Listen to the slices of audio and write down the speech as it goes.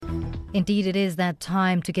Indeed, it is that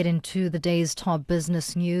time to get into the day's top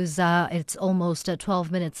business news. It's almost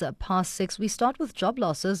 12 minutes past 6. We start with job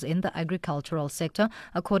losses in the agricultural sector.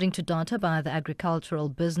 According to data by the Agricultural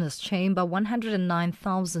Business Chamber,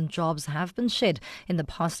 109,000 jobs have been shed in the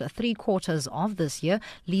past 3 quarters of this year.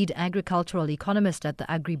 Lead agricultural economist at the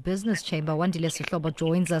Agribusiness Chamber, Wandile Sihlobo,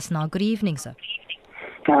 joins us now. Good evening, sir.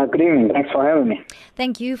 Good evening. Thanks for having me.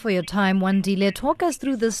 Thank you for your time, Wandile. Talk us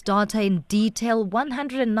through this data in detail.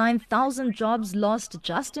 109,000 jobs lost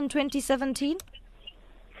just in 2017?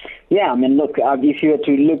 Yeah, I mean, look, if you were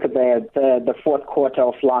to look at the fourth quarter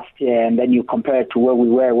of last year and then you compare it to where we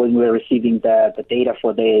were when we were receiving the data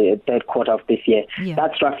for the third quarter of this year,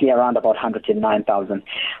 that's roughly around about 109,000.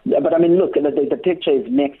 But I mean, look, the picture is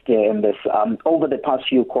mixed here in this. Over the past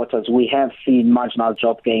few quarters, we have seen marginal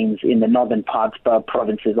job gains in the northern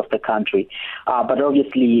provinces of the country. But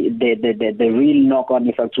obviously, the real knock-on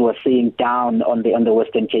effects we're seeing down on the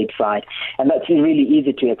Western Cape side. And that's really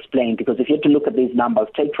easy to explain because if you have to look at these numbers,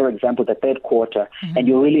 take, for example, the third quarter, and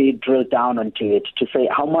you really drill down onto it to say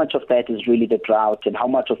how much of that is really the drought and how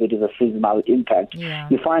much of it is a seasonal impact.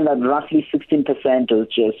 You find that roughly 16% or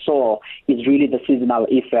so is really the seasonal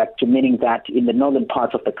effect, meaning that in the northern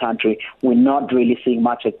parts of the country, we're not really seeing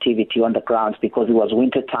much activity on the ground because it was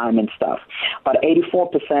winter time and stuff. But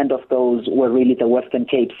 84% of those were really the Western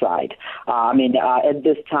Cape side. At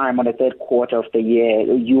this time, on the third quarter of the year,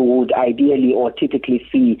 you would ideally or typically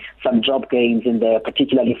see some job gains in there,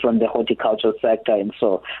 particularly from the horticultural sector and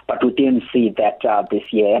so, but we didn't see that this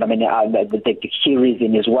year. And I mean, the key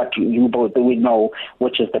reason is what you both we know,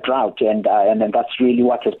 which is the drought, and that's really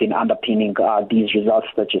what has been underpinning these results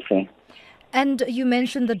that you're seeing. And you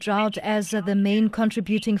mentioned the drought as the main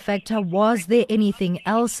contributing factor. Was there anything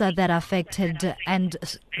else that affected and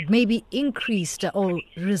maybe increased or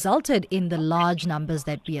resulted in the large numbers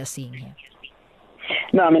that we are seeing here?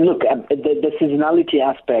 No, I mean, look, the seasonality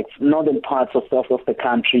aspects, northern parts of the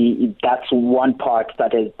country, that's one part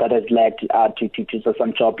that has led to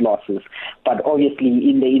some job losses. But obviously,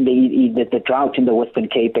 in the drought in the Western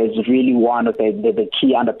Cape is really one of the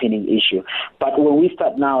key underpinning issue. But when we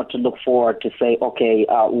start now to look forward to say, okay,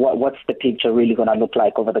 what's the picture really going to look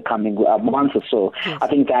like over the coming months or so? Yes. I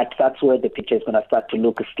think that's where the picture is going to start to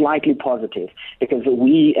look slightly positive because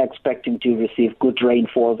we expecting to receive good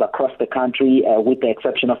rainfalls across the country, with the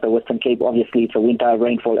exception of the Western Cape. Obviously, it's a winter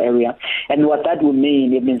rainfall area. And what that will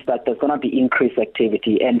mean, it means that there's going to be increased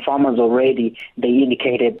activity. And farmers already, they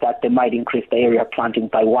indicated that they might increase the area planting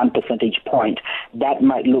by 1 percentage point. That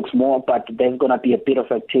might look small, but there's going to be a bit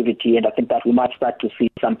of activity. And I think that we might start to see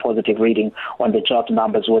some positive reading on the job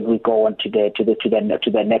numbers when we go on to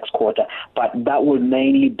the next quarter. But that will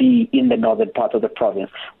mainly be in the northern part of the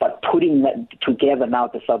province. But putting that together now,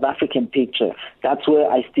 the South African picture, that's where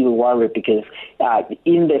I still worry because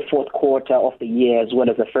in the fourth quarter of the year as well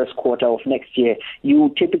as the first quarter of next year,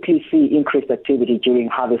 you typically see increased activity during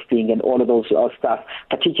harvesting and all of those stuff,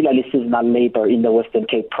 particularly seasonal labor in the Western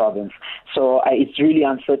Cape province. So it's really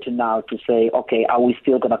uncertain now to say, okay, are we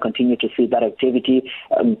still going to continue to see that activity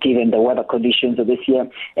given the weather conditions of this year?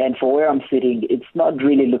 And for where I'm sitting, it's not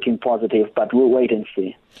really looking positive, but we'll wait and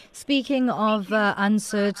see. Speaking of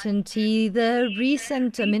uncertainty, the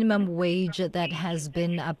recent minimum wage that has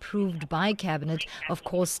been approved by Cabinet, of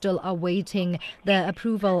course, still awaiting the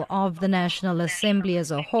approval of the National Assembly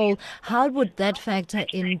as a whole. How would that factor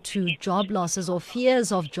into job losses or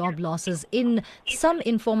fears of job losses in some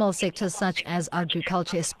informal sectors such as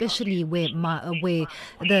agriculture, especially where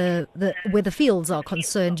the fields are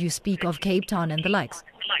concerned? You speak of Cape Town and the likes.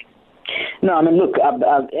 No, I mean, look,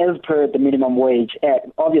 as per the minimum wage,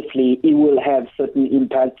 obviously it will have certain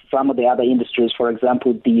impact. Some of the other industries, for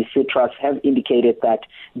example, the citrus have indicated that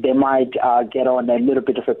they might get on a little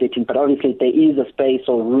bit of a beating, but obviously there is a space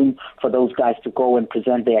or room for those guys to go and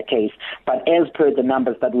present their case. But as per the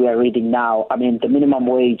numbers that we are reading now, I mean, the minimum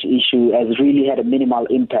wage issue has really had a minimal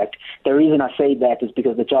impact. The reason I say that is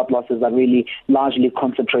because the job losses are really largely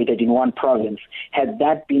concentrated in one province. Had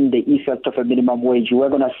that been the effect of a minimum wage, you were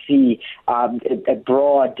going to see a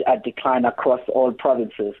broad decline across all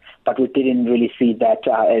provinces, but we didn't really see that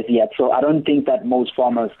as yet. So I don't think that most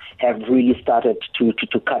farmers have really started to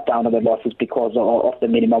cut down on the losses because of the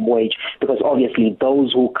minimum wage, because obviously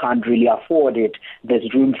those who can't really afford it,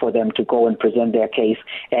 there's room for them to go and present their case.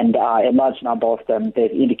 And a large number of them,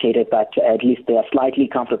 they've indicated that at least they are slightly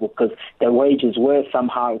comfortable because their wages were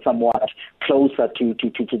somewhat closer to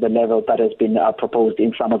the level that has been proposed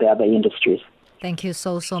in some of the other industries. Thank you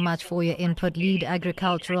so much for your input. Lead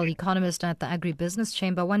agricultural economist at the Agribusiness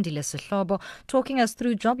Chamber, Wandile Sihlobo, talking us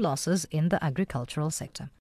through job losses in the agricultural sector.